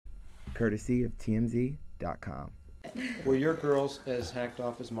courtesy of TMZ.com. Were your girls as hacked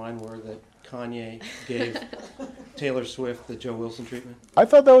off as mine were that Kanye gave Taylor Swift the Joe Wilson treatment? I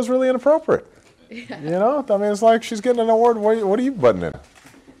thought that was really inappropriate. Yeah. You know, I mean, it's like she's getting an award. What are you butting in?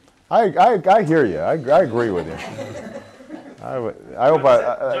 I hear you. I agree with you. I hope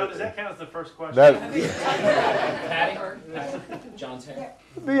John, does that count as the first question? Patty? John's hair.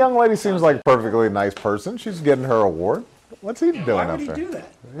 The young lady seems like a perfectly nice person. She's getting her award. What's he doing Why up would he there? do that?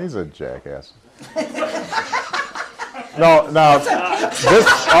 He's a jackass. No,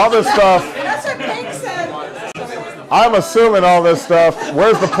 all this stuff. That's what Pink said. I'm assuming all this stuff.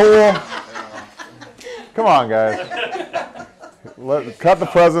 Where's the pool? Come on, guys. Cut the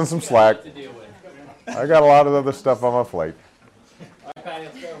president some slack. I got a lot of other stuff on my plate. Patty,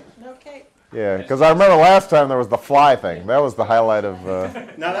 let's go. Okay. Yeah, because I remember last time there was the fly thing. That was the highlight of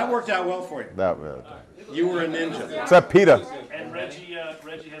Now that worked out well for you. that. You were a ninja. Except PETA. And Reggie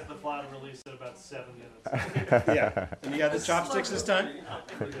has the fly to release in about 7 minutes. Yeah. And you got the chopsticks this time?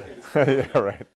 Yeah, right.